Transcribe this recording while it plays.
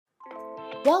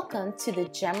Welcome to the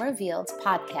Gem Revealed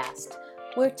podcast,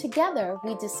 where together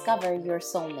we discover your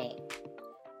soulmate.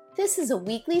 This is a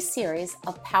weekly series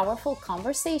of powerful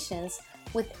conversations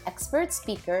with expert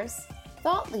speakers,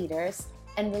 thought leaders,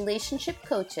 and relationship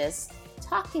coaches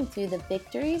talking through the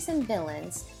victories and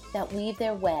villains that weave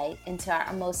their way into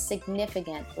our most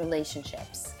significant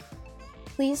relationships.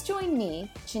 Please join me,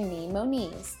 Janine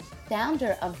Moniz,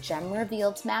 founder of Gem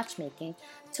Revealed Matchmaking,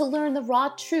 to learn the raw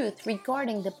truth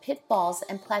regarding the pitfalls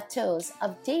and plateaus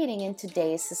of dating in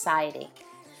today's society.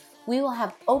 We will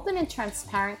have open and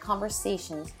transparent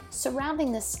conversations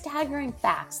surrounding the staggering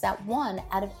facts that 1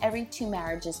 out of every 2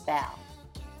 marriages fail.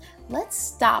 Let's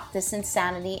stop this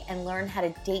insanity and learn how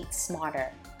to date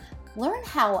smarter. Learn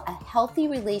how a healthy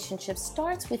relationship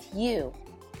starts with you.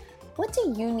 What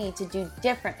do you need to do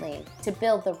differently to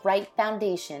build the right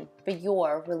foundation for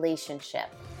your relationship?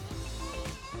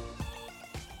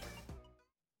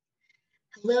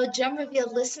 Hello, Gem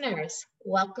Revealed listeners.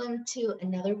 Welcome to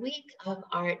another week of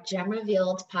our Gem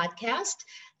Revealed podcast,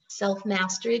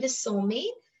 Self-Mastery to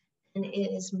Soulmate. And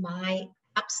it is my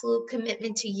absolute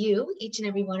commitment to you, each and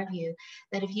every one of you,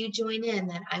 that if you join in,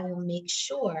 that I will make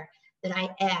sure that I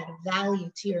add value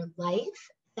to your life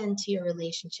and to your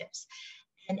relationships.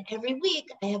 And every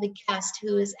week I have a guest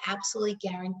who is absolutely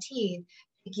guaranteed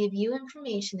to give you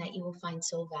information that you will find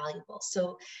so valuable.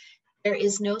 So there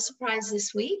is no surprise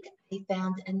this week. I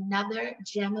found another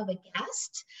gem of a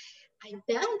guest. I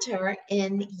found her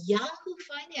in Yahoo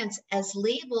Finance as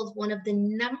labeled one of the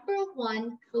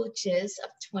 #1 coaches of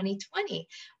 2020.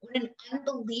 What an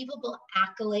unbelievable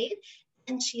accolade.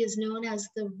 And she is known as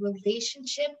the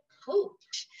relationship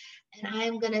coach. And I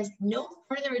am going to, no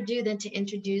further ado than to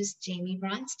introduce Jamie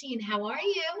Bronstein. How are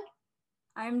you?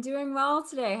 I'm doing well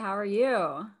today. How are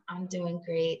you? I'm doing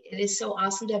great. It is so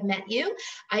awesome to have met you.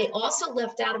 I also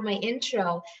left out of my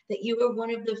intro that you were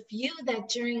one of the few that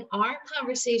during our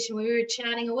conversation, when we were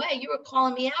chatting away, you were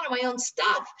calling me out on my own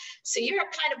stuff. So you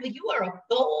are a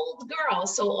bold girl.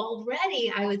 So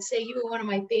already I would say you were one of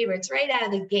my favorites right out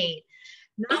of the gate.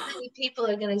 Not many people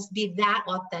are going to be that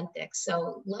authentic.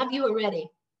 So love you already.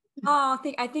 Oh,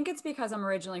 I think it's because I'm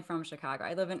originally from Chicago.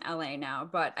 I live in LA now,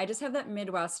 but I just have that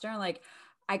Midwestern,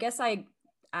 I guess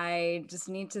I just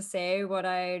need to say what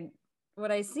I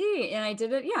see. And I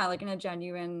did it, in a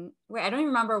genuine way. I don't even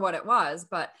remember what it was,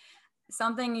 but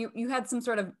something you had some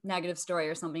sort of negative story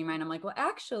or something in mind. I'm like, well,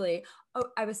 actually,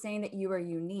 I was saying that you are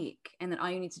unique and that all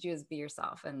you need to do is be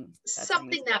yourself. And that's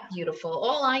something that beautiful.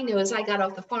 All I knew is I got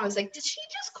off the phone. I was like, did she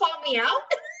just call me out?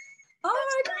 Oh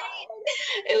my God.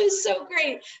 It was so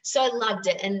great. So I loved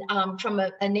it. And from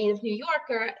a native New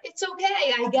Yorker, it's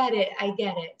okay. I get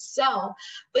it. So,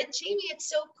 but Jamie, it's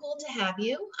so cool to have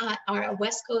you our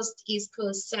West Coast, East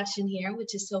Coast session here,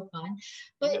 which is so fun.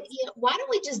 But why don't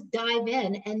we just dive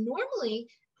in? And normally,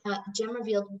 Gem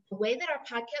Revealed, the way that our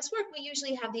podcasts work, we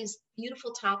usually have these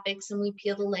beautiful topics and we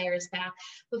peel the layers back.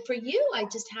 But for you, I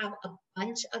just have a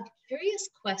bunch of curious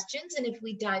questions. And if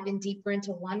we dive in deeper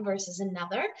into one versus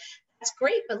another, that's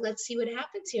great, but let's see what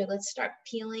happens here. Let's start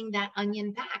peeling that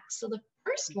onion back. So the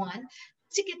first one,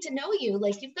 to get to know you,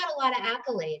 you've got a lot of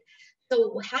accolade.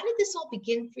 So how did this all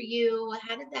begin for you?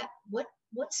 How did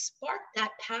what sparked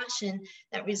that passion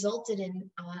that resulted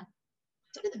in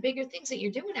sort of the bigger things that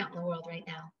you're doing out in the world right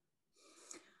now?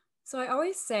 So I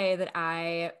always say that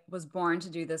I was born to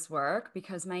do this work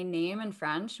because my name in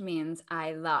French means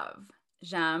I love.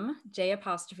 J'aime,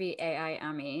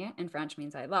 J'Aime, in French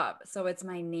means I love. So it's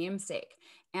my namesake.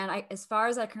 And as far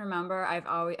as I can remember,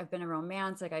 I've been a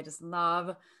romantic. I just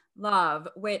love,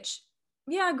 which,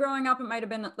 growing up, it might've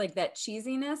been like that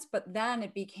cheesiness, but then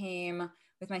it became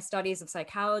with my studies of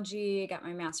psychology, got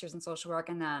my master's in social work,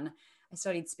 and then I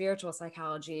studied spiritual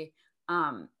psychology.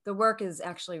 The work is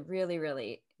actually really,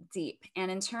 really deep. And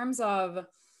in terms of,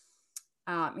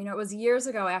 it was years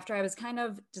ago after I was kind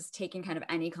of just taking kind of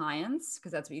any clients,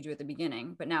 because that's what you do at the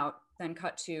beginning, but now then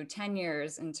cut to 10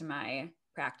 years into my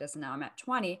practice. And now I'm at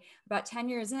 20, about 10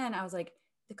 years in, I was like,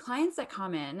 the clients that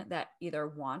come in that either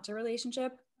want a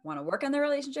relationship, want to work on their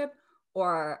relationship,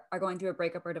 or are going through a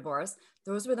breakup or divorce,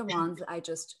 those were the ones that I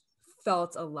just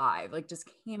felt alive, just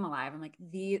came alive. I'm like,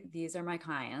 these are my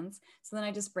clients. So then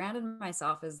I just branded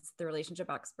myself as the relationship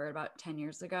expert about 10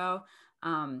 years ago.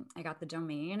 I got the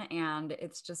domain, and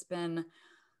it's just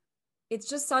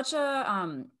such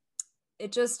a,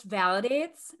 it just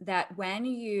validates that when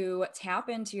you tap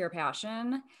into your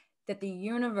passion, that the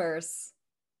universe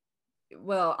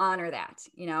will honor that,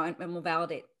 and will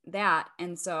validate that.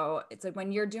 And so it's like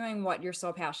when you're doing what you're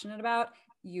so passionate about,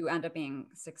 you end up being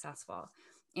successful.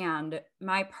 And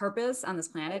my purpose on this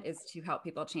planet is to help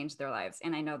people change their lives.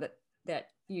 And I know that that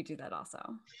you do that also.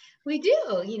 We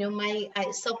do. My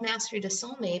self-mastery to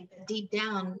soulmate, but deep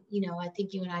down, I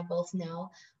think you and I both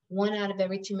know 1 out of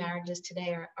every 2 marriages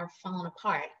today are falling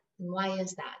apart. And why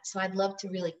is that? So I'd love to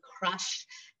really crush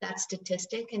that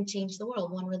statistic and change the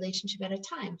world one relationship at a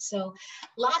time. So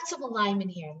lots of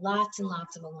alignment here, lots and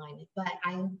lots of alignment. But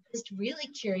I'm just really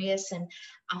curious, and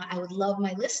I would love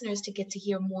my listeners to get to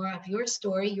hear more of your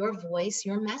story, your voice,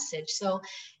 your message. So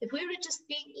if we were to just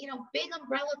be, big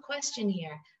umbrella question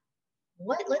here,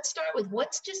 let's start with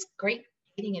what's just great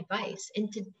dating advice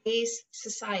in today's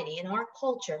society, in our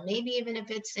culture, maybe even if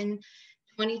it's in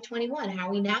 2021, how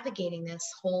are we navigating this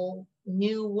whole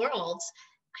new world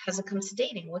as it comes to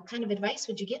dating? What kind of advice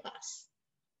would you give us?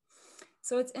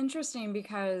 So it's interesting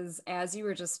because as you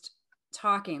were just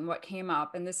talking, what came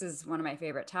up, and this is one of my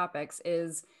favorite topics,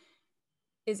 is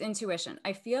intuition.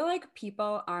 I feel like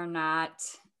people are not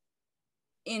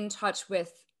in touch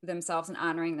with themselves and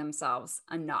honoring themselves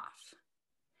enough.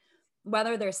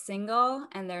 Whether they're single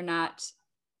and they're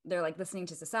like listening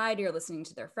to society or listening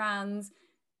to their friends,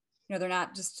 they're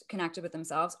not just connected with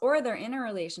themselves, or they're in a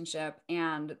relationship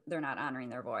and they're not honoring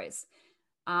their voice,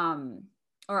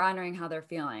 or honoring how they're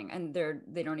feeling. And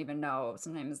they don't even know.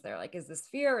 Sometimes they're like, is this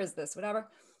fear? Is this whatever?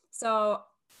 So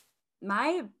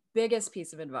my biggest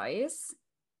piece of advice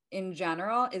in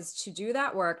general is to do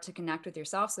that work to connect with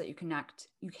yourself so that you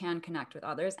can connect with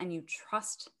others and you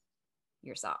trust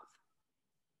yourself.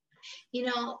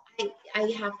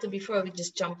 I have to, before we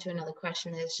just jump to another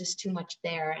question, there's just too much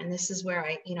there. And this is where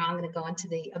I'm going to go into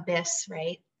the abyss,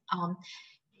 right?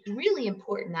 It's really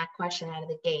important, that question out of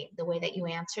the gate. The way that you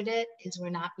answered it is we're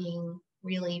not being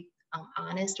really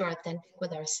honest or authentic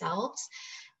with ourselves.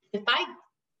 If I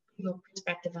give a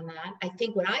perspective on that, I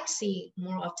think what I see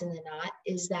more often than not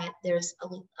is that there's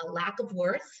a lack of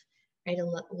worth, right?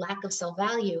 A lack of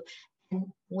self-value.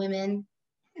 And women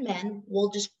and men will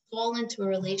just fall into a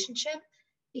relationship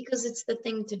because it's the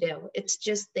thing to do. It's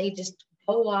just, they just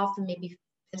go off and maybe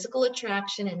physical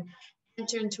attraction and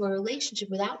enter into a relationship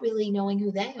without really knowing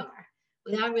who they are,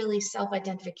 without really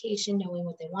self-identification, knowing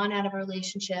what they want out of a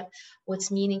relationship, what's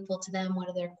meaningful to them, what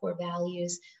are their core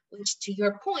values, which, to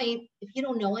your point, if you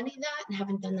don't know any of that and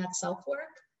haven't done that self-work,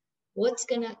 what's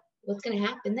gonna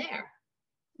happen there?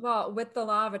 Well, with the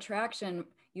law of attraction,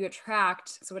 you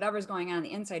attract, so whatever's going on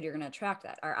the inside, you're going to attract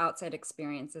that. Our outside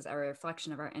experiences are a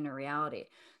reflection of our inner reality.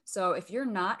 So if you're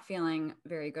not feeling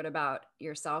very good about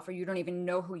yourself, or you don't even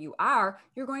know who you are,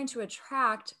 you're going to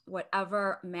attract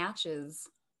whatever matches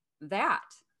that.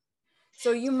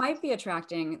 So you might be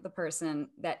attracting the person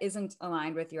that isn't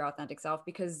aligned with your authentic self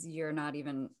because you're not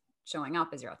even showing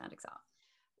up as your authentic self.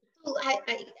 Well,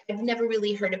 I've never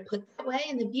really heard it put that way.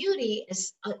 And the beauty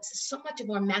is so much of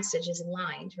our message is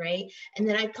aligned, right? And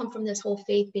then I come from this whole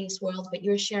faith-based world, but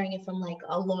you're sharing it from like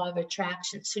a law of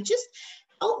attraction. So just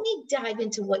help me dive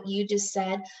into what you just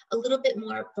said a little bit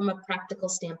more from a practical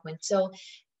standpoint. So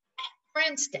for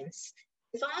instance,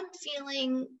 if I'm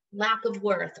feeling lack of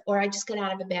worth, or I just got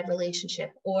out of a bad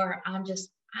relationship, or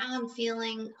I'm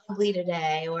feeling ugly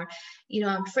today, or,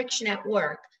 I'm friction at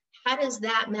work, how does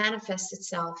that manifest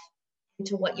itself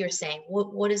into what you're saying?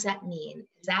 What does that mean?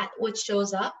 Is that what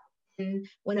shows up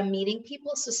when I'm meeting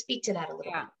people? So speak to that a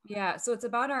little bit. Yeah. So it's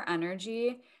about our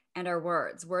energy and our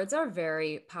words. Words are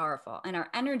very powerful. And our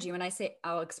energy,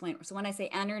 I'll explain. So when I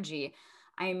say energy,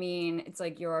 I mean, it's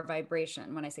like your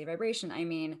vibration. When I say vibration, I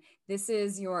mean, this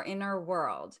is your inner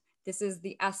world. This is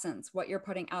the essence, what you're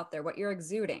putting out there, what you're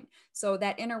exuding. So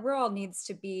that inner world needs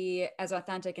to be as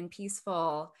authentic and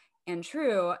peaceful and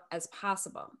true as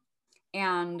possible.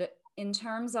 And in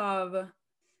terms of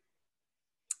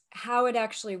how it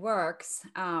actually works,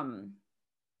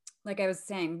 like I was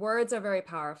saying, words are very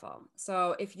powerful.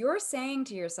 So if you're saying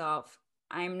to yourself,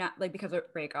 I'm not, like, because of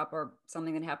a breakup or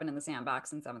something that happened in the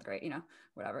sandbox in 7th grade,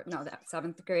 whatever. No, that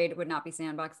 7th grade would not be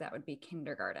sandbox. That would be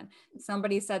kindergarten.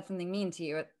 Somebody said something mean to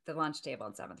you at the lunch table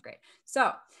in 7th grade.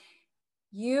 So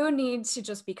you need to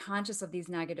just be conscious of these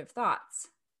negative thoughts.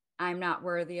 I'm not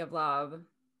worthy of love.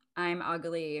 I'm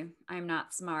ugly. I'm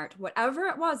not smart. Whatever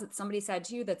it was that somebody said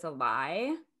to you that's a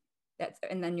lie,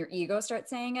 and then your ego starts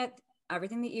saying it.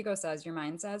 Everything the ego says, your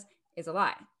mind says, is a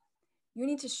lie. You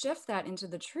need to shift that into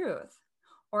the truth.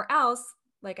 Or else,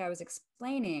 like I was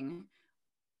explaining,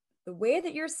 the way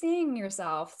that you're seeing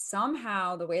yourself,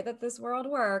 somehow, the way that this world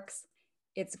works,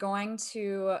 it's going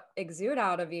to exude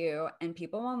out of you, and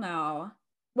people will know,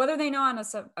 whether they know on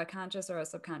a conscious or a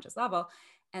subconscious level.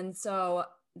 And so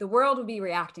the world will be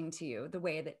reacting to you the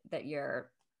way that your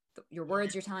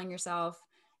words you're telling yourself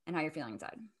and how you're feeling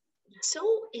inside. So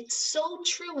it's so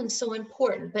true and so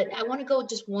important, but I want to go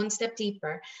just one step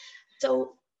deeper.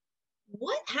 So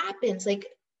what happens? Like,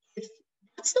 if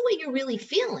that's the way you're really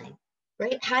feeling,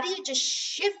 right? How do you just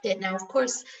shift it? Now, of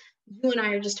course, you and I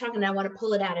are just talking, and I want to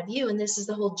pull it out of you. And this is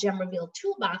the whole Gem Reveal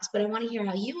toolbox, but I want to hear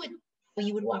how you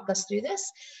would walk us through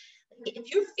this.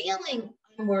 If you're feeling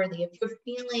unworthy, if you're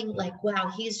feeling like,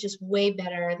 wow, he's just way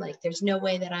better, like there's no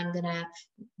way that I'm gonna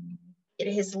get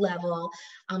his level,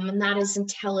 I'm not as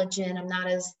intelligent, I'm not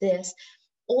as this,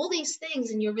 all these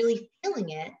things, and you're really feeling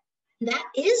it, that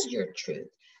is your truth.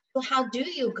 So how do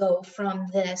you go from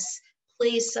this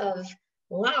place of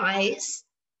lies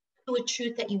to a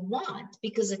truth that you want?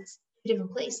 Because it's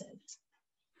different places.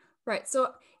 Right.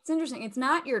 So it's interesting. It's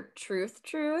not your truth.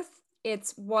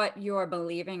 It's what you're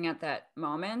believing at that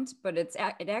moment, but it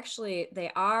actually,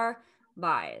 they are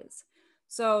lies.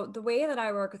 So the way that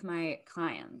I work with my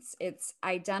clients, it's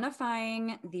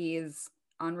identifying these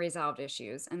unresolved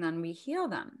issues and then we heal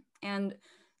them. And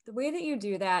the way that you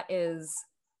do that is,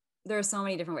 there are so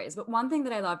many different ways, but one thing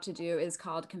that I love to do is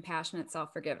called compassionate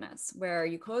self-forgiveness, where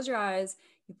you close your eyes,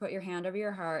 you put your hand over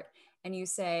your heart, and you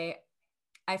say,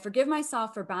 I forgive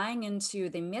myself for buying into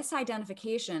the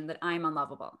misidentification that I'm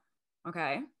unlovable.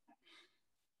 Okay.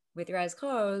 With your eyes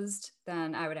closed,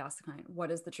 then I would ask the client,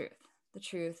 what is the truth? The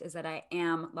truth is that I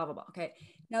am lovable. Okay.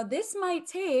 Now this might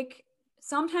take,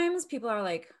 sometimes people are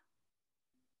like,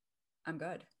 I'm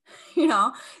good.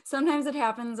 Sometimes it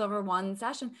happens over one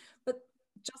session, but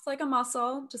just like a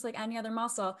muscle, just like any other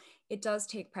muscle, it does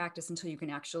take practice until you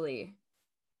can actually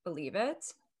believe it.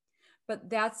 But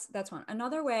that's one.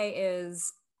 Another way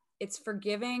is, it's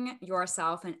forgiving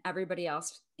yourself and everybody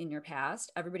else in your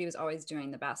past. Everybody was always doing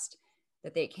the best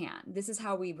that they can. This is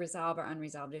how we resolve our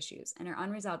unresolved issues. And our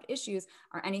unresolved issues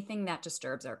are anything that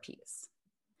disturbs our peace.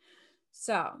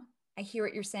 So I hear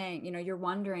what you're saying. You're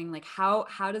wondering, like, how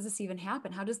does this even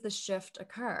happen? How does this shift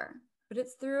occur? But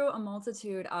it's through a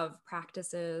multitude of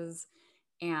practices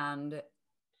and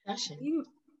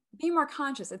being more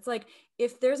conscious. It's like,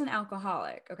 if there's an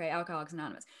alcoholic, okay, Alcoholics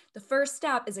Anonymous, the first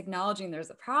step is acknowledging there's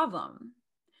a problem.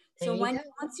 So once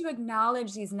you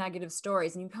acknowledge these negative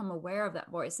stories and you become aware of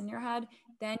that voice in your head,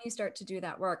 then you start to do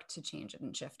that work to change it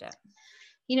and shift it.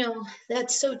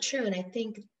 That's so true. And I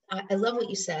think I love what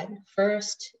you said.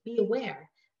 First, be aware.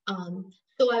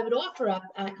 So I would offer up,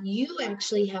 you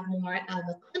actually have more of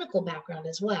a clinical background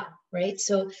as well, right?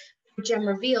 So Gem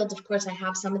Revealed, of course, I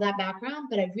have some of that background,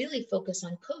 but I really focus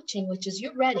on coaching, which is,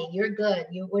 you're ready, you're good.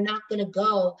 We're not going to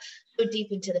go so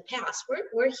deep into the past.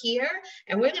 We're here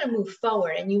and we're going to move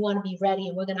forward, and you want to be ready,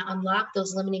 and we're going to unlock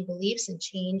those limiting beliefs and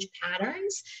change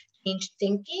patterns, change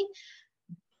thinking.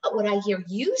 But what I hear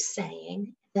you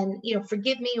saying, then,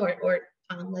 forgive me, or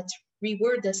let's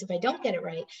reword this if I don't get it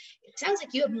right. It sounds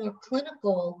like you have more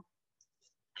clinical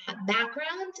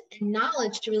background and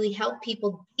knowledge to really help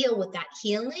people deal with that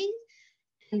healing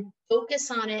and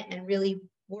focus on it and really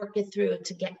work it through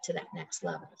to get to that next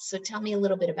level. So tell me a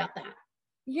little bit about that.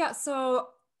 Yeah. So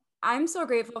I'm so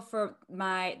grateful for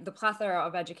the plethora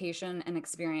of education and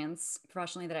experience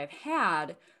professionally that I've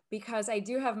had, because I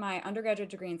do have my undergraduate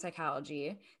degree in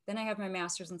psychology. Then I have my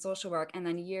master's in social work. And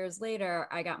then years later,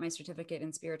 I got my certificate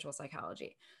in spiritual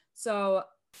psychology. So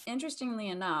interestingly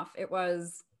enough, it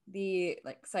was the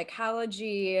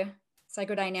psychology,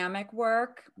 psychodynamic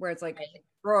work where it's like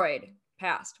Freud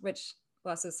passed, which,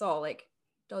 bless his soul,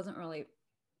 doesn't really,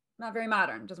 not very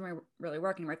modern, doesn't really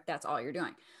work anymore. That's all you're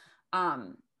doing.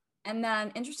 And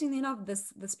then interestingly enough,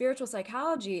 the spiritual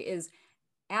psychology is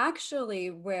actually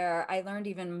where I learned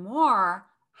even more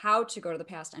how to go to the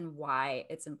past and why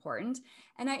it's important.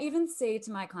 And I even say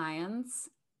to my clients,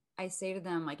 I say to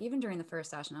them, even during the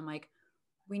first session, I'm like,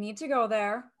 we need to go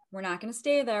there. We're not going to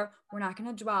stay there. We're not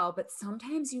going to dwell, but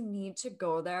sometimes you need to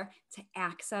go there to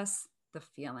access the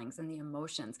feelings and the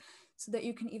emotions so that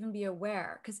you can even be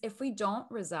aware. Because if we don't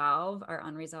resolve our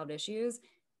unresolved issues,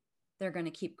 they're going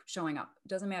to keep showing up. It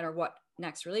doesn't matter what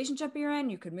next relationship you're in.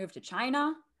 You could move to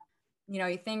China.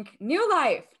 You think new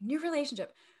life, new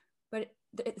relationship, but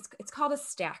it's called a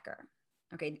stacker.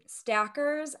 Okay.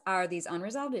 Stackers are these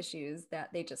unresolved issues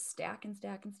that they just stack and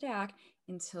stack and stack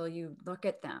until you look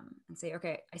at them and say,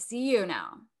 okay, I see you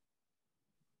now.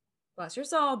 Bless your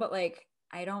soul. But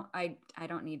I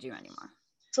don't need you anymore.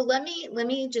 So let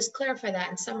me just clarify that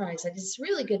and summarize it. It's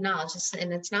really good knowledge,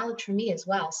 and it's knowledge for me as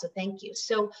well. So thank you.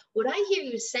 So what I hear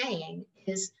you saying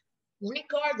is,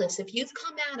 regardless if you've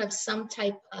come out of some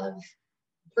type of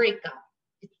breakup,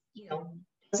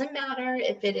 doesn't matter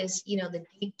if it is, the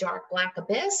deep, dark, black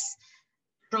abyss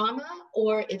trauma,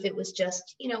 or if it was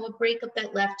just, a breakup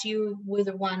that left you with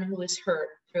the one who was hurt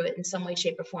through it in some way,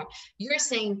 shape, or form. You're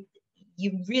saying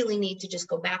you really need to just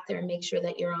go back there and make sure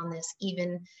that you're on this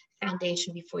even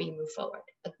foundation before you move forward,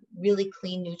 a really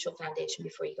clean, neutral foundation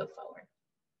before you go forward.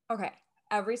 Okay.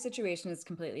 Every situation is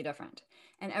completely different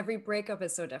and every breakup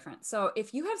is so different. So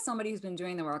if you have somebody who's been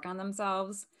doing the work on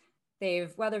themselves,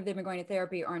 whether they've been going to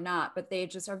therapy or not, but they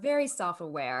just are very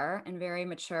self-aware and very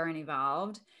mature and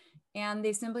evolved, and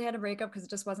they simply had a breakup because it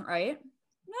just wasn't right.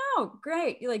 No,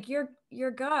 great.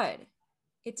 You're good.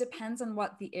 It depends on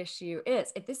what the issue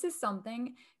is. If this is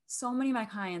something, so many of my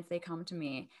clients, they come to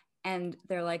me and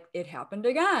they're like, it happened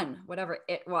again, whatever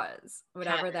it was,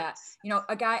 whatever that,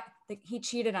 a guy, he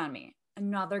cheated on me.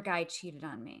 Another guy cheated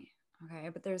on me. Okay.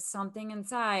 But there's something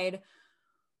inside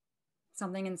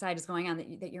is going on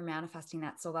that you're manifesting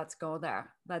that. So let's go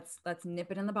there. Let's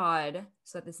nip it in the bud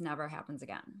so that this never happens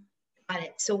again. Got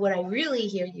it. So what I really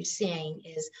hear you saying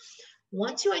is,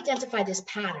 once you identify this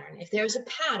pattern, if there's a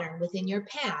pattern within your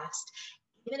past,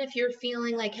 even if you're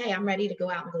feeling like, hey, I'm ready to go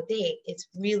out and go date, it's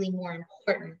really more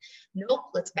important. Nope,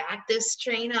 let's back this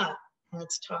train up and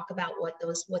let's talk about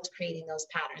what's creating those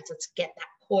patterns. Let's get that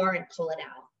core and pull it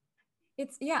out.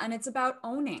 And it's about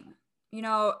owning.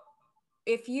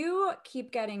 If you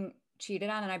keep getting cheated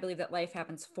on, and I believe that life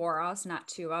happens for us, not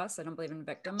to us. I don't believe in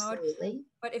victim mode. Absolutely.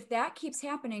 But if that keeps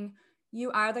happening,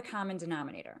 you are the common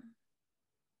denominator.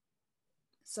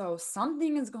 So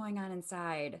something is going on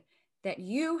inside that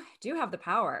you do have the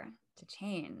power to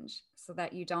change so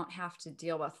that you don't have to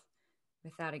deal with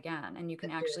that again. And you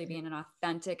can actually be in an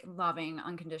authentic, loving,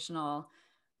 unconditional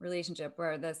relationship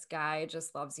where this guy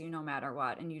just loves you no matter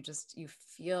what. And you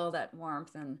feel that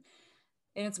warmth and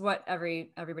it's what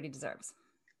everybody deserves.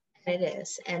 It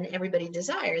is. And everybody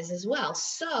desires as well.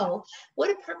 So what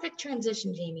a perfect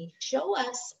transition, Jamie. Show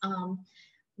us,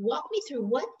 walk me through,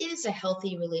 what is a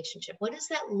healthy relationship? What does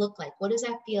that look like? What does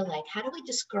that feel like? How do we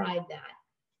describe that?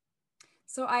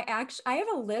 So I have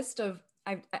a list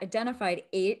I've identified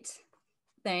 8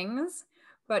 things,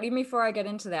 but even before I get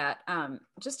into that,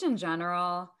 just in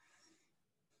general,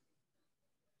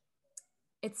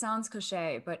 it sounds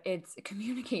cliche, but it's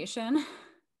communication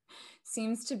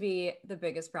seems to be the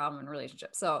biggest problem in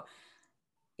relationships. So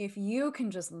if you can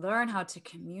just learn how to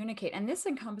communicate, and this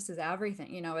encompasses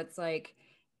everything,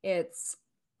 it's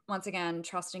once again,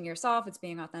 trusting yourself, it's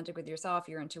being authentic with yourself,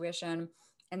 your intuition,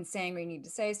 and saying what you need to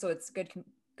say. So it's good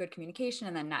communication,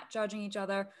 and then not judging each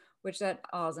other, which that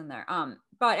all is in there.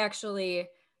 But actually,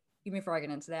 even before I get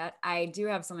into that, I do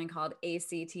have something called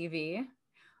ACTV,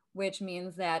 which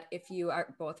means that if you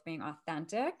are both being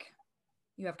authentic,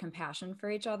 you have compassion for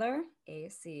each other.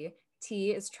 ACT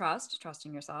is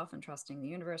trusting yourself and trusting the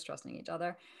universe, trusting each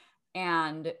other.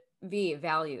 And V,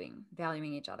 valuing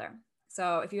each other.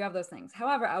 So if you have those things.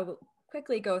 However, I will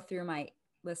quickly go through my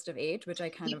list of 8, which I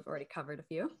kind of already covered a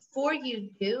few. Before you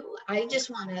do, I just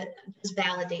want to just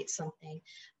validate something.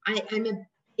 I'm a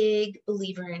big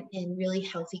believer in really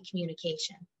healthy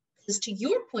communication. Because to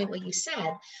your point, what you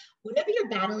said, whatever you're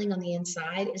battling on the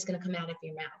inside is going to come out of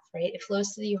your mouth, right? It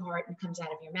flows through your heart and comes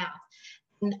out of your mouth.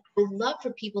 And I would love for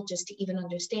people just to even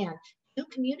understand, you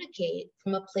communicate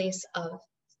from a place of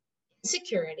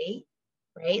insecurity,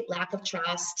 right? Lack of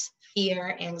trust,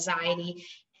 fear, anxiety.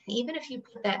 And even if you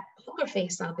put that poker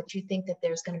face on, but you think that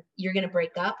you're going to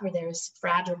break up or there's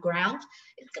fragile ground,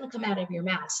 it's going to come out of your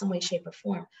mouth some way, shape, or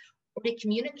form. Or to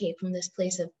communicate from this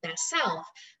place of best self,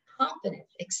 confidence,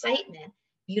 excitement,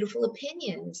 beautiful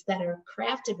opinions that are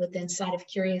crafted with inside of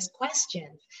curious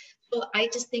questions. So I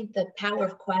just think the power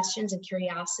of questions and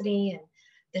curiosity and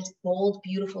this bold,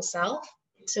 beautiful self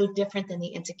is so different than the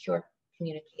insecure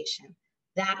communication.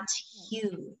 That's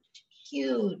huge.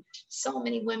 So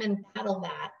many women battle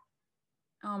that.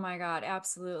 Oh my God,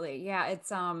 absolutely. Yeah,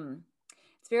 it's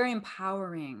very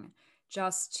empowering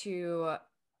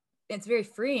it's very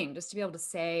freeing just to be able to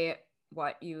say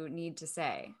what you need to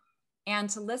say and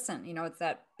to listen.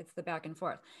 It's the back and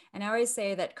forth. And I always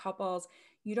say that couples,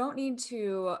 you don't need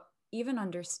to even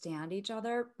understand each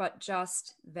other, but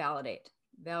just validate.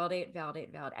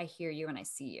 I hear you and I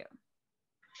see you.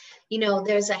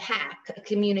 There's a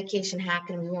communication hack,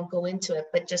 and we won't go into it,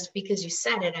 but just because you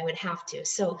said it, I would have to.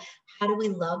 So how do we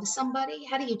love somebody?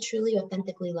 How do you truly,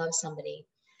 authentically love somebody?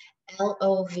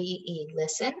 LOVE,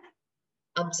 listen,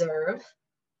 observe,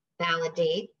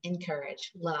 validate,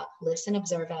 encourage. Love, listen,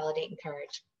 observe, validate,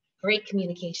 encourage. Great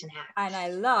communication hack. And I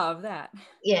love that.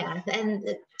 Yeah, and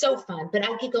it's so fun. But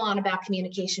I could go on about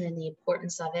communication and the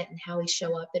importance of it and how we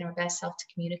show up in our best self to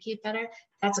communicate better.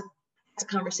 That's a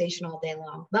conversation all day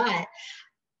long. But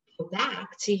go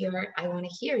back to I want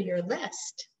to hear your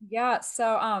list. Yeah,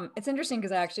 so it's interesting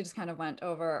because I actually just kind of went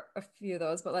over a few of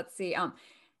those, but let's see.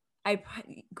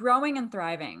 growing and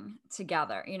thriving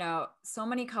together. You know, so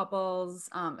many couples,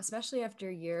 especially after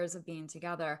years of being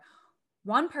together,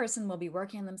 one person will be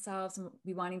working on themselves and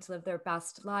be wanting to live their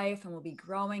best life and will be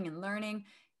growing and learning.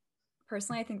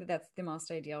 Personally, I think that that's the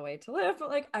most ideal way to live, but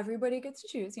like everybody gets to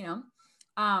choose, you know.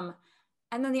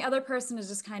 And then the other person is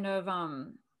just kind of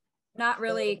not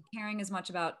really caring as much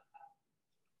about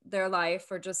their life,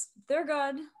 or just they're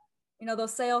good. You know, they'll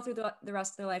sail through the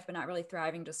rest of their life, but not really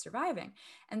thriving, just surviving.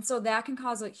 And so that can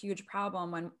cause a huge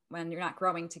problem when you're not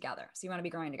growing together. So you want to be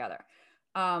growing together.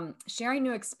 Sharing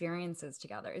new experiences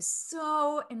together is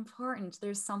so important.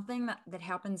 There's something that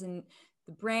happens in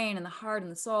the brain and the heart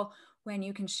and the soul when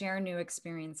you can share new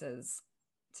experiences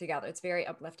together. It's very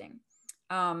uplifting.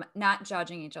 Not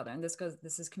judging each other. And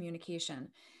this is communication.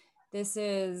 This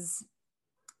is,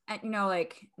 you know,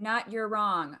 like, not you're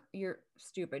wrong, you're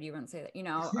stupid, you wouldn't say that, you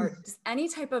know, or just any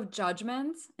type of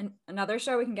judgments. And another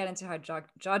show we can get into how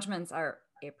judgments are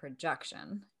a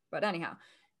projection. But anyhow,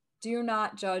 do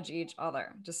not judge each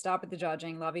other. Just stop at the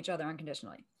judging. Love each other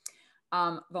unconditionally.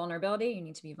 Vulnerability, you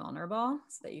need to be vulnerable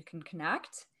so that you can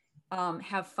connect.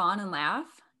 Have fun and laugh.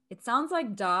 It sounds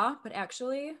like duh, but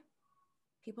actually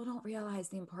people don't realize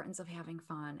the importance of having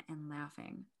fun and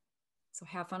laughing. So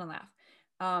have fun and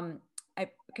laugh.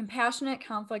 Compassionate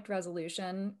conflict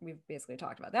resolution. We've basically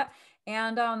talked about that.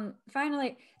 And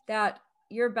finally, that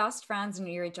you're best friends and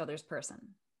you're each other's person.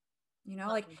 You know,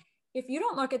 like, if you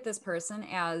don't look at this person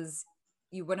as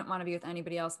you wouldn't want to be with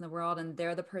anybody else in the world, and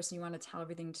they're the person you want to tell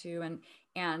everything to,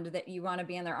 and that you want to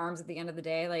be in their arms at the end of the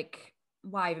day, like,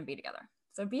 why even be together?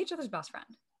 So be each other's best friend.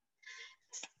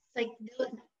 Like, you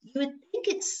would think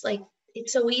it's like,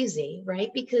 it's so easy, right?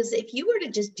 Because if you were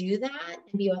to just do that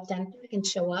and be authentic and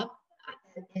show up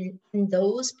in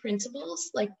those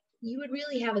principles, like, you would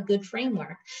really have a good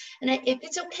framework. And if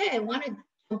it's okay, I want to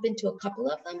jump into a couple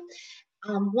of them.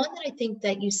 One that I think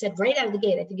that you said right out of the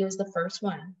gate, I think it was the first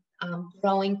one,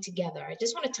 growing together. I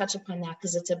just want to touch upon that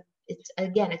because it's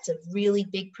a really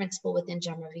big principle within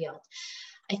Gem Revealed.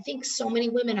 I think so many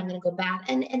women, I'm going to go back,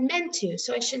 and men too,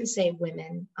 so I shouldn't say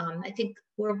women. I think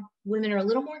women are a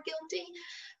little more guilty.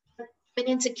 But from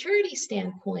an insecurity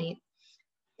standpoint,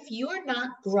 if you're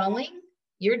not growing,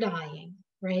 you're dying,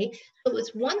 right? So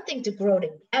it's one thing to grow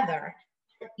together.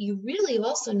 You really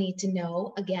also need to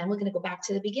know, again, we're going to go back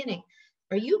to the beginning.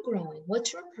 Are you growing?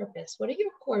 What's your purpose? What are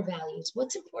your core values?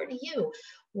 What's important to you?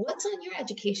 What's on your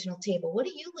educational table? What are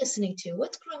you listening to?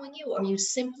 What's growing you? Are you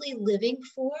simply living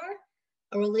for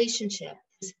a relationship?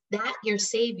 Is that your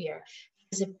savior?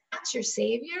 Because if that's your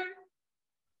savior,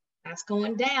 that's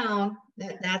going down.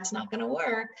 That's not going to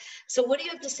work. So what do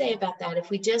you have to say about that? If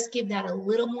we just give that a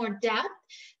little more depth,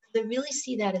 I really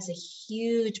see that as a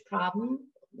huge problem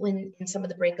in some of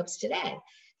the breakups today.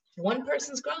 One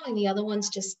person's growing, the other one's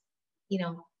just, you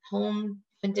know, home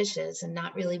and dishes and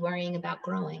not really worrying about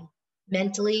growing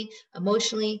mentally,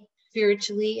 emotionally,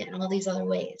 spiritually, and all these other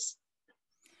ways.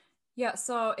 Yeah,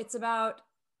 so it's about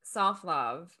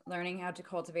self-love, learning how to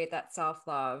cultivate that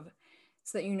self-love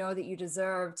so that you know that you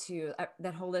deserve to,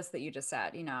 that whole list that you just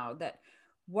said, you know, that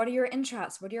what are your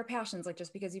interests? What are your passions? Like,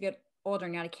 just because you get older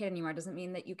and you're not a kid anymore doesn't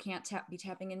mean that you can't be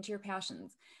tapping into your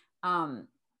passions. And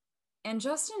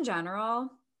just in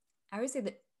general, I would say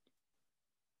that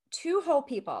two whole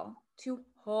people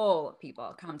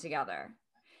come together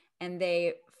and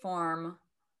they form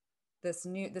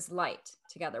this light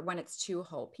together when it's two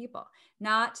whole people,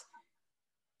 not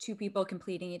two people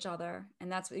completing each other.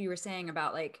 And that's what you were saying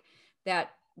about, like,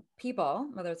 that people,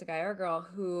 whether it's a guy or a girl,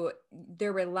 who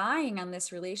they're relying on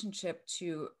this relationship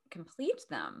to complete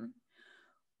them,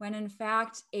 when in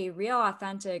fact a real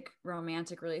authentic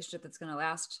romantic relationship that's going to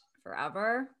last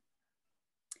forever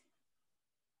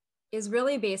is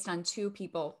really based on two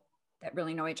people that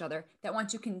really know each other, that want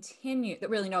to continue, that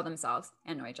really know themselves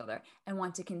and know each other, and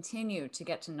want to continue to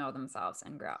get to know themselves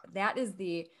and grow. That is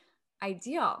the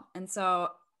ideal. And so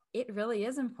it really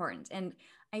is important. And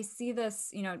I see this,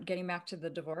 you know, getting back to the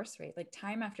divorce rate, like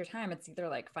time after time, it's either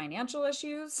like financial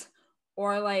issues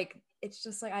or like, it's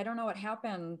just like, I don't know what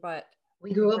happened, but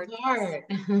we grew apart.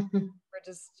 We're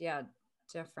just, yeah,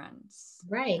 different.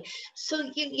 Right. So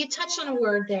you touched on a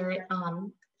word there,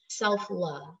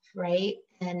 self-love, right?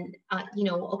 And, you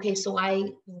know, okay, so I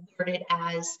word it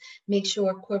as make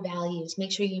sure core values,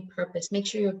 make sure you purpose, make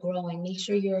sure you're growing, make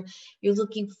sure you're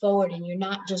looking forward and you're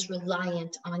not just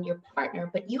reliant on your partner,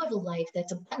 but you have a life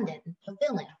that's abundant and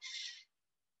fulfilling.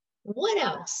 What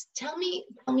else? Tell me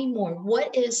more.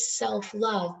 What is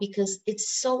self-love? Because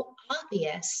it's so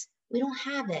obvious. We don't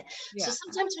have it. Yeah. So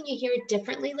sometimes when you hear it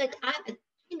differently, like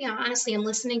Amy, honestly, I'm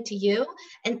listening to you,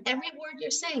 and every word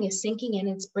you're saying is sinking in.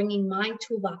 It's bringing my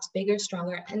toolbox bigger,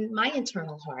 stronger, and my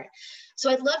internal heart. So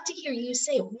I'd love to hear you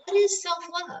say, what is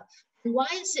self-love? And why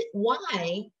is it,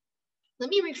 why, let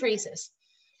me rephrase this.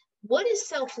 What is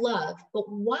self-love, but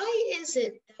why is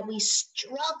it that we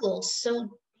struggle so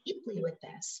deeply with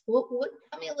this?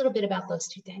 Tell me a little bit about those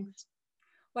two things.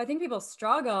 Well, I think people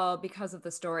struggle because of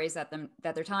the stories that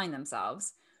they're telling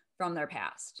themselves from their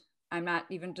past. I'm not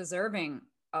even deserving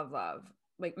of love.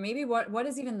 Like, maybe what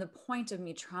is even the point of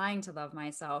me trying to love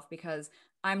myself, because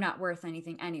I'm not worth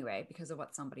anything anyway, because of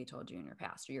what somebody told you in your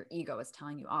past, or your ego is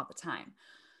telling you all the time.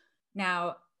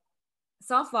 Now,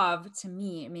 self-love to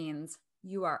me means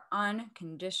you are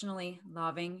unconditionally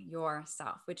loving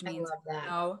yourself, which means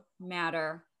no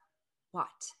matter what,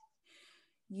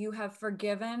 you have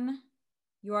forgiven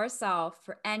yourself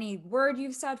for any word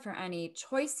you've said, for any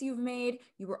choice you've made.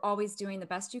 You were always doing the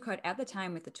best you could at the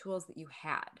time with the tools that you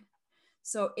had.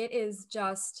 So it is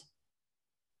just,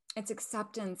 it's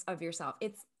acceptance of yourself.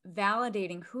 It's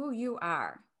validating who you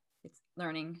are. It's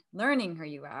learning who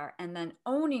you are, and then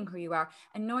owning who you are,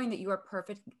 and knowing that you are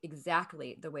perfect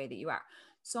exactly the way that you are.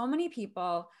 So many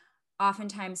people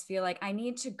oftentimes feel like, I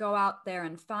need to go out there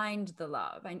and find the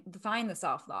love, I find the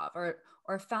self-love,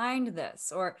 or find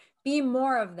this, or be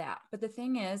more of that. But the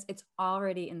thing is, it's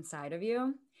already inside of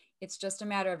you. It's just a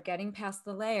matter of getting past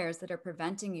the layers that are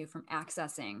preventing you from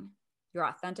accessing your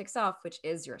authentic self, which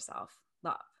is your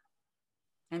self-love.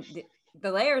 And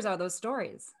the layers are those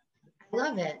stories. I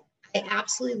love it. I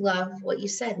absolutely love what you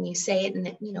said, and you say it in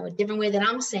a different way that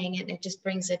I'm saying it, and it just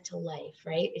brings it to life,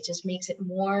 right? It just makes it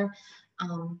more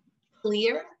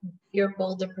clear, your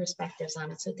bolder perspectives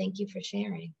on it. So thank you for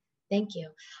sharing. Thank you.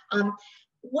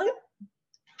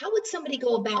 How would somebody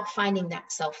go about finding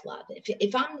that self-love?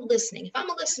 If I'm listening, if I'm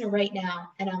a listener right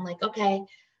now, and I'm like, okay,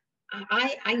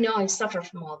 I know I suffer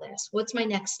from all this. What's my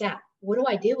next step? What do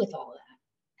I do with all that?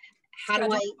 How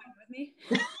do I? With me?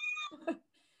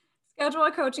 Schedule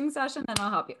a coaching session and I'll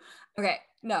help you. Okay.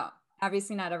 No,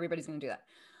 obviously not everybody's going to do that.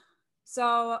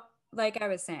 So like I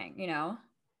was saying,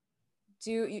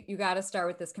 you got to start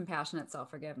with this compassionate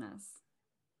self-forgiveness.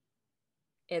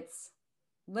 It's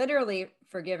literally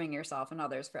forgiving yourself and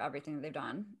others for everything that they've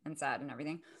done and said and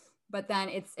everything. But then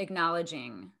it's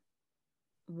acknowledging,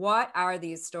 what are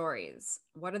these stories?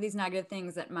 What are these negative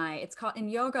things that it's called in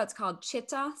yoga, it's called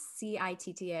chitta,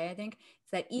 C-I-T-T-A, I think.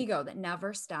 It's that ego that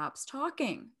never stops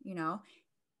talking,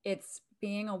 it's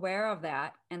being aware of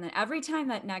that. And then every time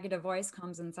that negative voice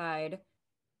comes inside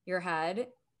your head,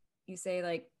 you say,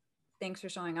 like, thanks for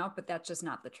showing up, but that's just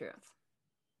not the truth.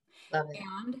 Love it.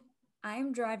 And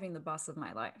I'm driving the bus of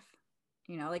my life.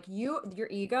 Like your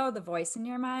ego, the voice in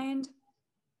your mind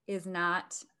is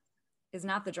not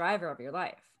the driver of your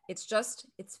life. It's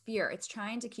fear. It's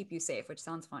trying to keep you safe, which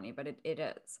sounds funny, but it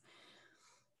is.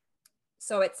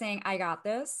 So it's saying, I got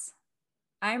this.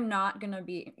 I'm not going to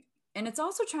be, and it's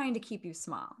also trying to keep you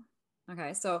small.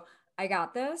 Okay. So I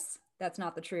got this. That's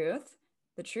not the truth.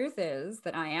 The truth is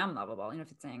that I am lovable.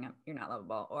 If it's saying you're not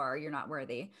lovable or you're not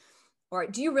worthy, or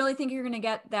do you really think you're going to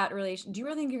get that relation? Do you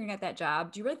really think you're going to get that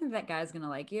job? Do you really think that guy's going to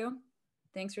like you?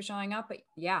 Thanks for showing up. But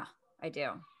yeah, I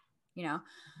do,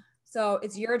 So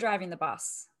it's you're driving the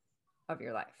bus of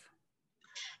your life.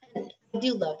 I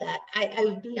do love that. I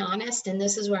would be honest, and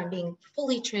this is where I'm being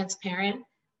fully transparent.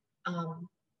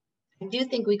 I do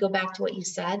think we go back to what you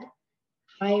said,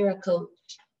 hire a coach,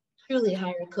 truly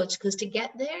hire a coach, because to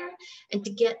get there and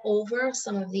to get over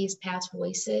some of these past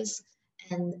voices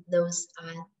and those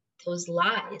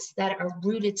lies that are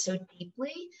rooted so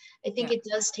deeply, I think it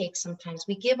does take sometimes.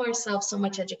 We give ourselves so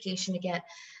much education to get,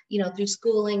 through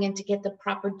schooling and to get the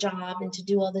proper job and to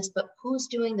do all this, but who's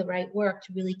doing the right work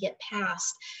to really get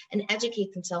past and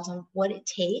educate themselves on what it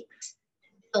takes to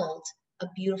build a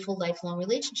beautiful lifelong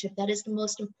relationship? That is the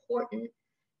most important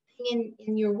thing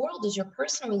in your world, is your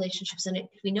personal relationships. And if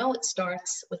we know it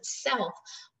starts with self,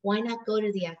 why not go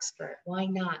to the expert? Why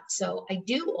not? So I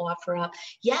do offer up,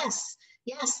 yes,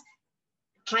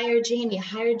 hire Jamie,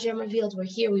 hire Gem Revealed. We're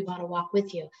here. We want to walk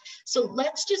with you. So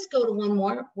let's just go to one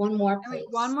more place.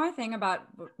 One more thing about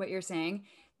what you're saying.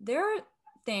 There are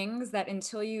things that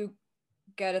until you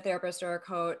get a therapist or a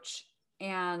coach,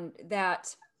 and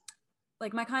that,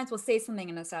 like, my clients will say something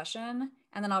in a session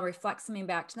and then I'll reflect something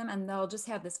back to them and they'll just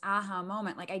have this aha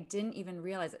moment. Like, I didn't even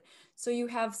realize it. So you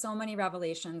have so many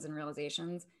revelations and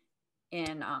realizations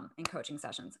in coaching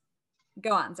sessions.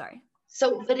 Go on. Sorry.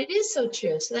 So, but it is so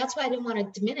true. So that's why I didn't want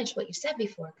to diminish what you said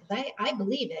before, because I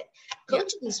believe it.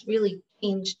 Coaching has really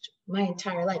changed my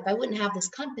entire life. I wouldn't have this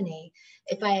company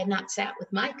if I had not sat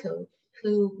with my coach,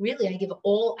 who really I give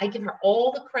her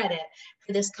all the credit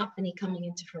for this company coming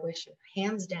into fruition,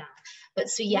 hands down. But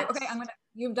so yes. Okay,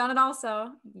 you've done it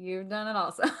also. You've done it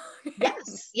also.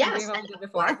 Yes.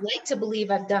 I'd like to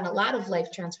believe I've done a lot of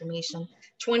life transformation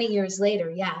 20 years later.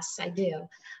 Yes, I do.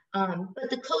 But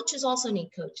the coaches also need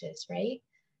coaches, right?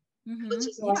 Mm-hmm.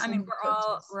 Yeah, I mean,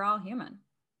 we're all human.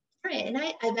 Right. And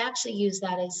I've actually used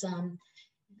that as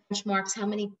benchmarks, how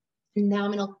many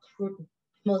phenomenal,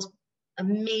 most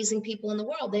amazing people in the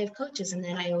world, they have coaches. And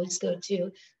then I always go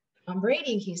to Tom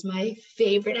Brady. He's my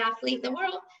favorite athlete in the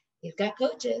world. He's got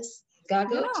coaches. And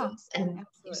absolutely.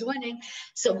 He's winning.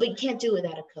 So, but you can't do it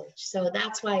without a coach. So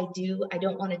that's why I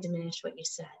don't want to diminish what you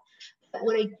said. But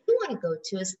what I do want to go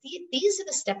to is these are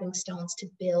the stepping stones to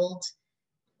build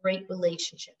great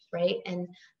relationships, right? And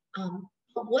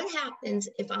but what happens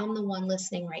if I'm the one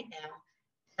listening right now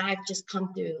and I've just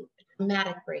come through a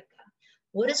traumatic breakup?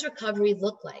 What does recovery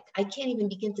look like? I can't even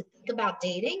begin to think about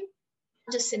dating.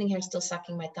 I'm just sitting here still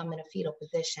sucking my thumb in a fetal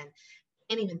position. I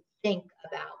can't even think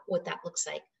about what that looks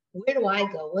like. Where do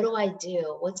I go? What do I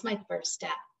do? What's my first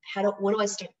step? What do I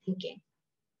start thinking?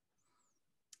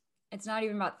 It's not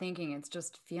even about thinking. It's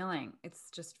just feeling. It's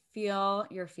just feel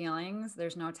your feelings.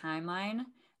 There's no timeline.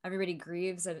 Everybody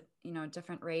grieves at a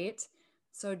different rate.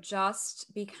 So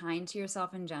just be kind to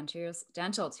yourself and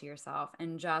gentle to yourself,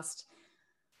 and just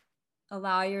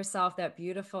allow yourself that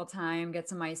beautiful time, get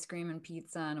some ice cream and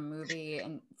pizza and a movie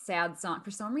and sad song.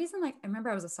 For some reason, like I remember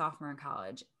I was a sophomore in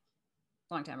college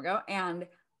a long time ago, and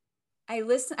I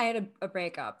had a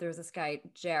breakup. There was this guy,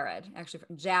 Jarrett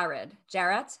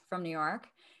from New York,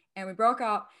 and we broke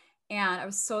up, and I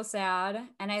was so sad.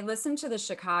 And I listened to the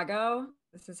Chicago,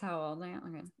 this is how old I am,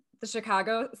 okay, the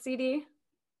Chicago CD.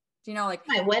 Do you know, like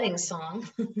my wedding song?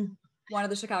 One of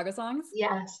the Chicago songs?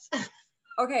 Yes.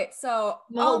 Okay, so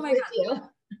oh my God.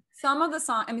 Some of the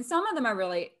songs, I mean, some of them are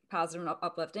really positive and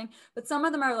uplifting, but some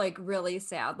of them are like really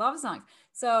sad love songs.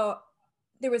 So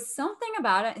there was something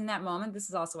about it in that moment. This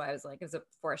is also why I was like, it was a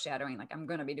foreshadowing, like I'm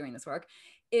going to be doing this work,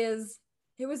 is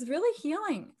it was really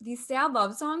healing. These sad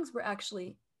love songs were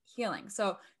actually healing.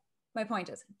 So my point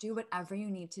is, do whatever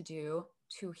you need to do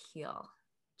to heal.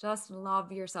 Just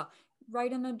love yourself.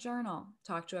 Write in a journal,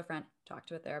 talk to a friend, talk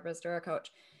to a therapist or a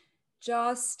coach.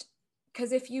 Just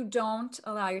because if you don't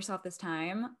allow yourself this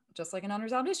time, just like an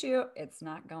unresolved issue, it's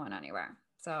not going anywhere.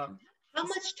 So how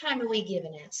much time are we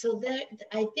giving it? So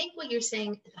I think what you're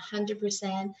saying is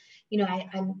 100%. I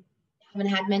haven't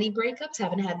had many breakups,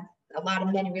 haven't had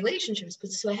many relationships,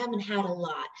 so I haven't had a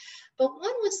lot. But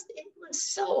it was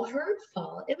so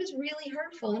hurtful. It was really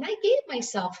hurtful. And I gave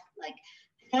myself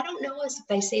I don't know if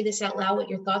I say this out loud, what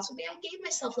your thoughts would be. I gave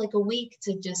myself like a week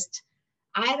to just,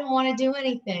 I don't want to do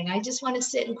anything. I just want to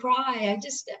sit and cry. I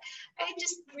just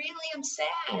really am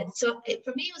sad. So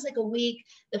for me, it was like a week.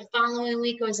 The following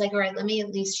week, I was like, all right, let me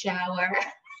at least shower.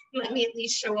 Let me at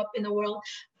least show up in the world.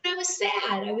 But I was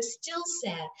sad. I was still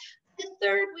sad. The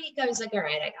third week, I was like, all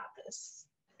right, I got this.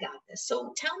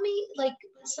 So tell me, like,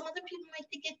 some other people might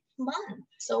think it's months.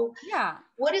 So yeah,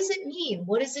 what does it mean?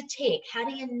 What does it take? How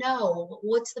do you know?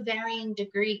 What's the varying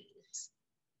degrees?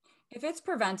 If it's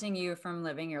preventing you from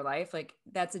living your life, like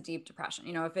that's a deep depression,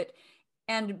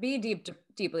 and be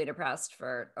deeply depressed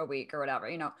for a week or whatever,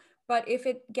 but if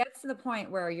it gets to the point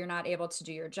where you're not able to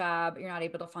do your job, you're not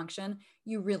able to function,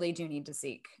 you really do need to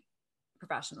seek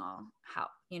professional help,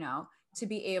 to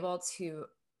be able to,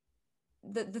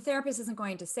 the therapist isn't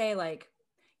going to say like,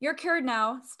 you're cured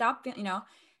now, stop,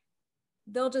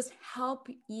 they'll just help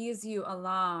ease you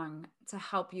along to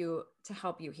help you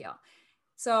heal.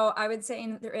 So I would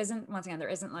say there isn't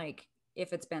like,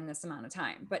 if it's been this amount of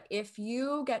time, but if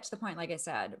you get to the point, like I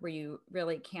said, where you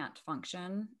really can't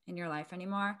function in your life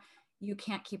anymore, you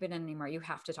can't keep it in anymore. You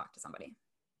have to talk to somebody.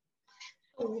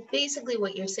 So basically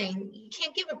what you're saying, you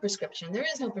can't give a prescription. There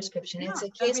is no prescription. It's a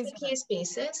case by case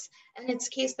basis, and it's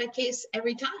case by case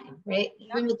every time, right?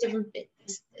 Yeah. Even with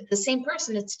the same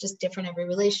person, it's just different every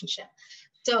relationship.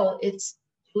 So it's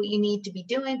what you need to be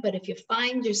doing. But if you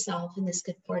find yourself in this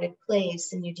cathartic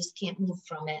place and you just can't move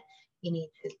from it, you need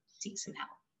to seek some help.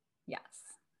 Yes.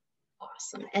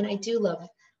 Awesome. And I do love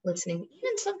listening.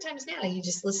 Even sometimes now you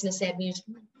just listen to sad music.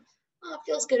 Oh, it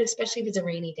feels good, especially if it's a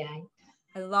rainy day.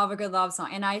 I love a good love song,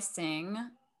 and I sing.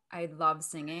 I love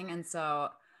singing, and so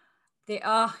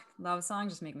love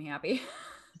songs just make me happy.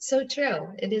 It's so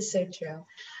true. It is so true.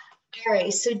 All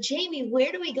right, so Jamie,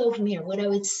 where do we go from here? What I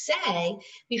would say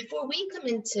before we come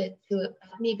into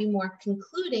maybe more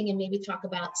concluding and maybe talk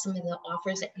about some of the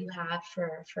offers that you have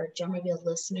for Gem Revealed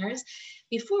listeners,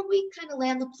 before we kind of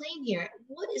land the plane here,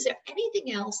 is there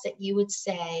anything else that you would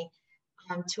say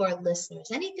to our listeners?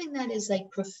 Anything that is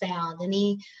like profound,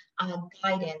 any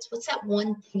guidance? What's that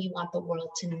one thing you want the world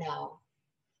to know?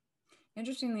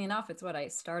 Interestingly enough, it's what I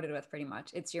started with pretty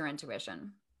much. It's your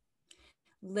intuition.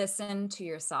 Listen to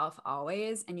yourself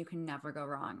always, and you can never go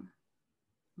wrong.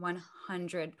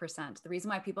 100%. The reason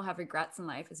why people have regrets in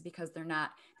life is because they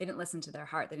didn't listen to their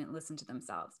heart. They didn't listen to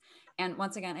themselves. And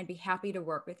once again, I'd be happy to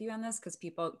work with you on this because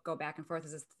people go back and forth.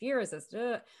 Is this fear? Is this,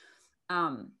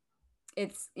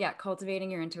 cultivating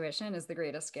your intuition is the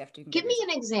greatest gift you can give me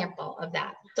an example of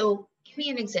that. So give me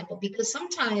an example, because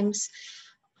sometimes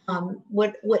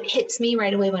what hits me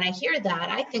right away when I hear that,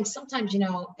 I think sometimes,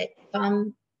 if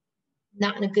I'm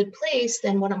not in a good place,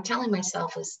 then what I'm telling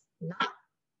myself is not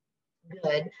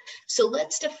good. So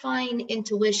let's define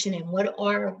intuition, and what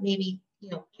are maybe,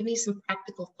 give me some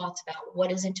practical thoughts about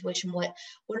what is intuition, what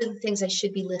are the things I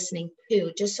should be listening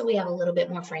to, just so we have a little bit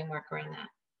more framework around that.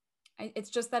 It's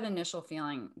just that initial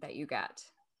feeling that you get.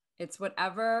 It's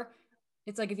whatever.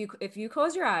 It's like if you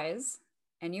close your eyes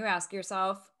and you ask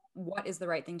yourself, what is the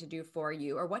right thing to do for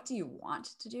you, or what do you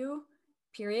want to do,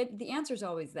 period, the answer is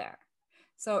always there.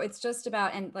 So it's just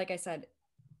about, and like I said,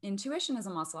 intuition is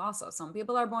a muscle also. Some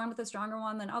people are born with a stronger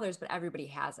one than others, but everybody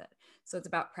has it. So it's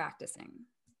about practicing.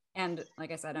 And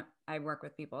like I said, I work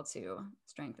with people to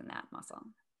strengthen that muscle.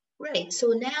 Right. So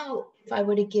now if I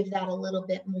were to give that a little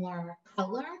bit more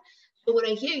color, so what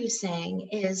I hear you saying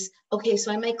is, okay,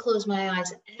 so I might close my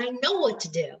eyes and I know what to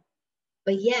do,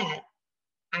 but yet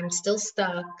I'm still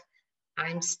stuck.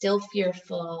 I'm still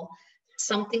fearful.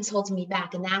 Something's holding me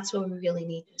back. And that's where we really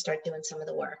need to start doing some of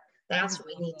the work. That's what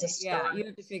we need to start. Yeah, you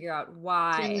have to figure out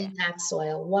why. Tilling that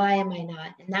soil. Why am I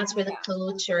not? And that's where the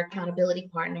coach or accountability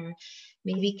partner,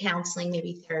 maybe counseling,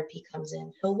 maybe therapy comes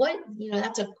in. So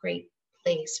that's a great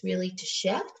place really to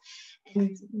shift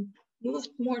and move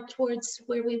more towards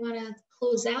where we want to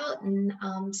close out and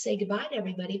say goodbye to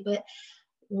everybody. But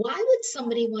why would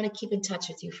somebody want to keep in touch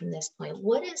with you from this point?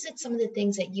 What is it, some of the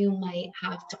things that you might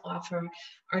have to offer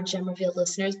our Gem Revealed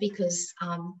listeners? Because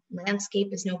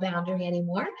landscape is no boundary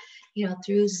anymore.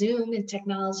 Through Zoom and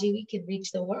technology, we can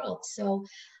reach the world. So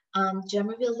Gem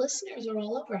Revealed listeners are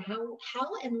all over. How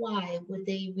and why would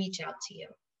they reach out to you?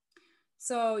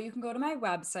 So you can go to my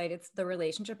website. It's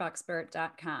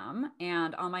therelationshipexpert.com,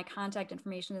 and all my contact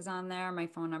information is on there, my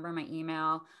phone number, my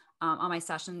email, all my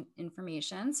session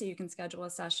information. So you can schedule a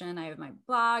session. I have my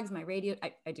blogs, my radio.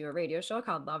 I do a radio show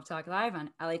called Love Talk Live on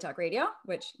LA Talk Radio,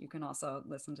 which you can also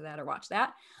listen to that or watch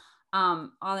that. All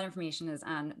that information is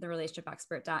on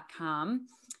therelationshipexpert.com.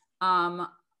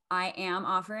 I am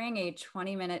offering a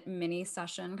 20-minute mini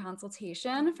session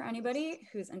consultation for anybody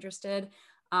who's interested.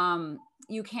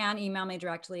 You can email me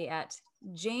directly at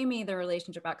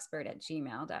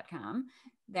JamieTheRelationshipExpert@gmail.com.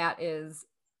 That is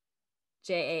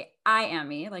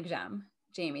JAIME, like Jem,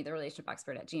 Jamie, the relationship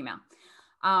expert at Gmail.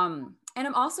 And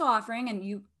I'm also offering, and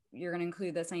you're going to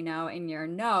include this, I know, in your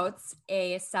notes,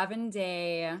 a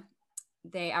 7-day,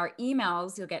 they are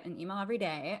emails. You'll get an email every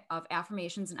day of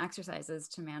affirmations and exercises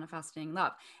to manifesting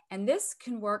love. And this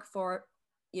can work for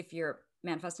if you're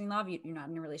manifesting love, you're not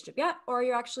in a relationship yet, or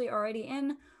you're actually already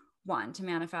in one, to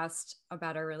manifest a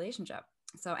better relationship.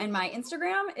 So, and my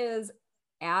Instagram is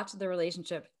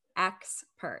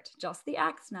 @therelationshipexpert, just the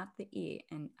X, not the E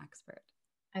in expert.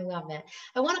 I love it.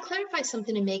 I want to clarify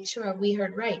something to make sure we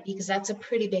heard right, because that's a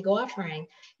pretty big offering.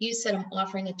 You said I'm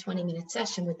offering a 20-minute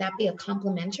session. Would that be a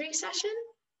complimentary session?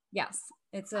 Yes,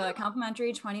 it's a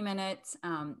complimentary 20-minute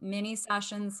mini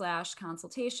session /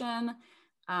 consultation.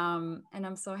 And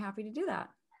I'm so happy to do that.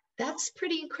 That's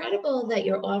pretty incredible that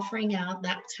you're offering out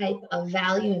that type of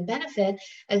value and benefit,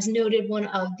 as noted one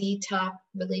of the top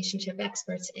relationship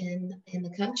experts in the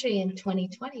country in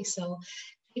 2020. So,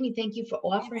 Jamie, thank you for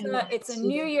offering that. It's a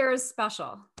New Year's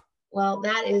special. Well,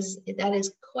 that is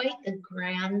quite a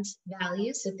grand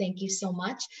value. So thank you so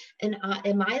much. And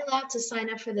am I allowed to sign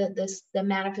up for the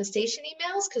manifestation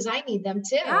emails? Because I need them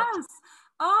too. Yes.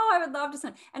 Oh, I would love to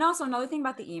send. And also another thing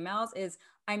about the emails is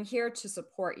I'm here to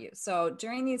support you. So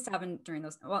during those,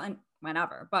 and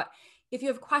whenever, but if you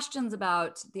have questions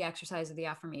about the exercise or the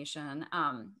affirmation,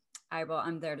 I'm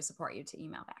there to support you, to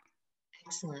email back.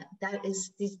 Excellent.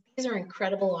 These are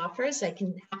incredible offers. I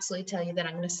can absolutely tell you that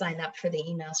I'm going to sign up for the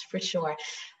emails for sure.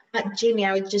 Jamie,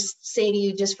 I would just say to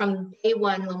you, just from day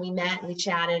one when we met and we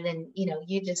chatted, and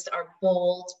you just are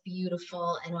bold,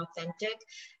 beautiful, and authentic.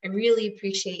 I really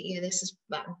appreciate you. This is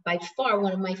by far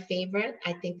one of my favorite.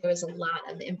 I think there was a lot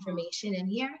of information in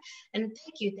here, and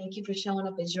thank you for showing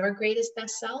up as your greatest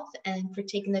best self, and for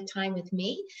taking the time with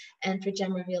me and for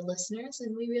Gem Revealed listeners.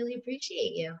 And we really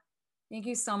appreciate you. Thank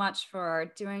you so much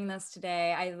for doing this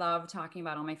today. I love talking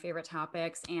about all my favorite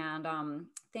topics, and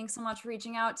thanks so much for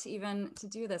reaching out to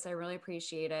do this. I really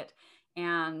appreciate it.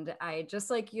 And I just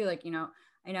like you, I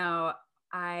know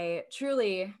I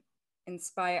truly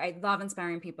I love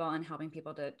inspiring people and helping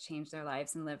people to change their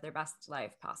lives and live their best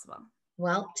life possible.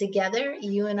 Well, together,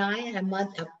 you and I, and with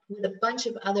a bunch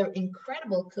of other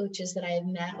incredible coaches that I have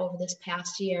met over this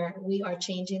past year, we are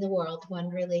changing the world one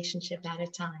relationship at a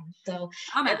time. So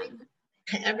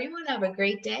everyone have a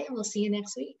great day, and we'll see you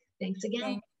next week. Thanks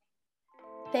again.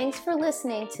 Thanks for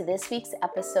listening to this week's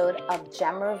episode of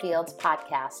Gem Revealed's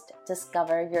podcast,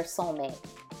 Discover Your Soulmate.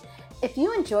 If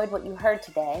you enjoyed what you heard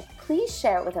today, please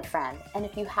share it with a friend. And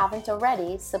if you haven't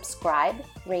already, subscribe,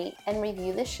 rate, and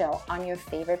review the show on your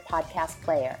favorite podcast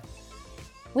player.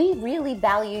 We really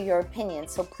value your opinion,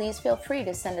 so please feel free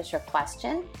to send us your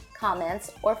question,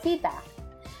 comments, or feedback.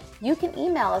 You can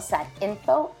email us at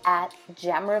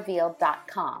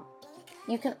info@gemrevealed.com.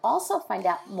 You can also find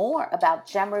out more about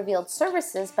Gem Revealed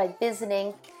services by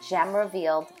visiting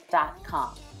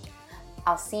gemrevealed.com.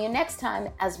 I'll see you next time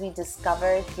as we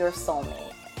discover your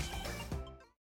soulmate.